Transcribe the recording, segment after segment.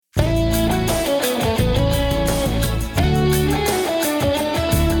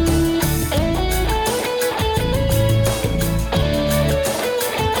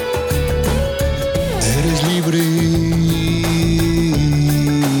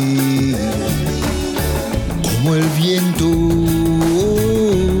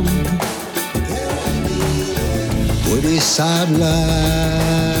hablar,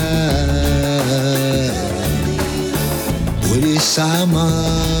 puedes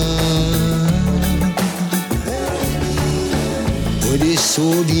amar, puedes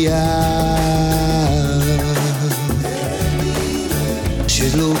odiar, si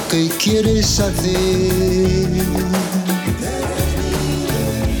es lo que quieres hacer,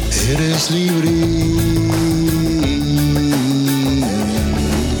 eres libre.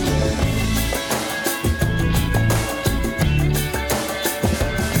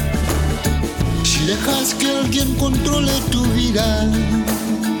 Si dejas que alguien controle tu vida,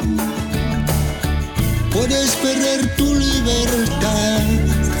 puedes perder tu libertad.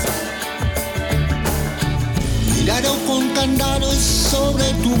 Cuidado con candados sobre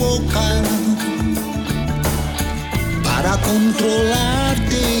tu boca para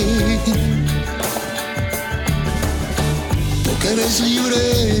controlarte, porque eres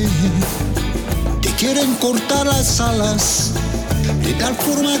libre. Te quieren cortar las alas de tal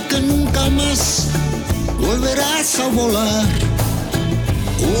forma que nunca más volverás a volar.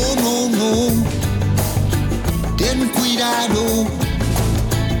 Oh, no, no, ten cuidado.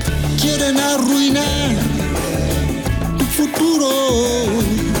 Quieren arruinar tu futuro,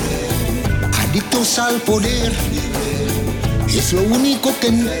 adictos al poder, es lo único que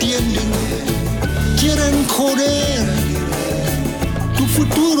entienden. Quieren joder tu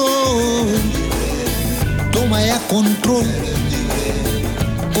futuro. Toma ya control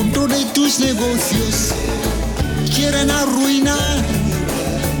de tus negocios. Quieren arruinar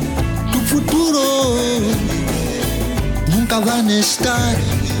tu futuro. Nunca van a estar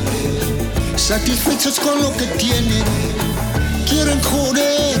satisfechos con lo que tienen. Quieren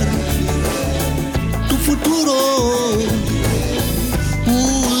joder tu futuro.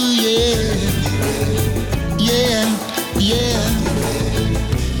 Yeah, yeah, yeah.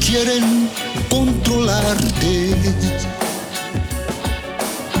 Quieren controlarte,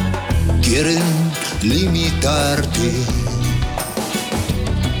 quieren limitarte.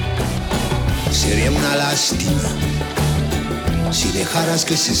 Sería una lástima si dejaras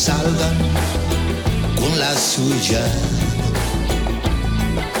que se salgan con la suya.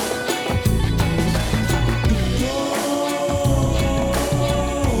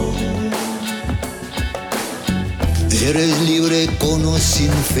 Eres libre con o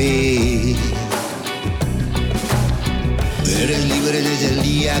sin fe. Eres libre desde el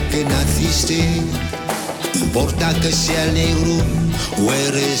día que naciste. No importa que sea negro o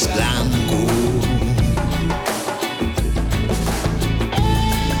eres blanco.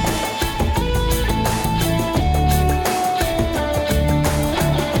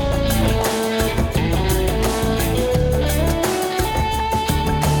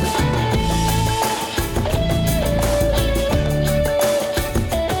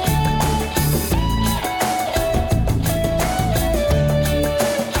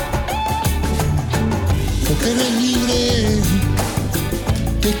 Porque eres libre,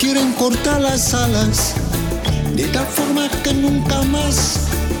 te quieren cortar las alas de tal forma que nunca más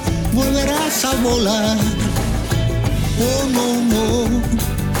volverás a volar. Oh, no, no,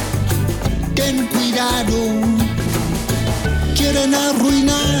 ten cuidado. Quieren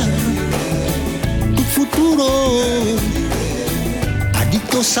arruinar tu futuro,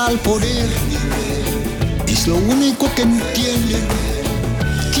 adictos al poder, es lo único que entienden.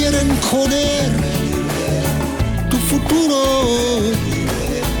 Quieren joder tu futuro.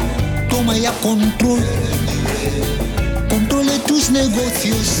 Toma ya control de tus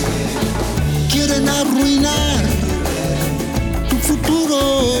negocios. Quieren arruinar tu futuro.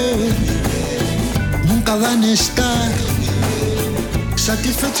 Nunca van a estar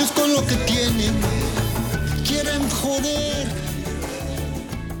satisfechos con lo que tienen. Quieren joder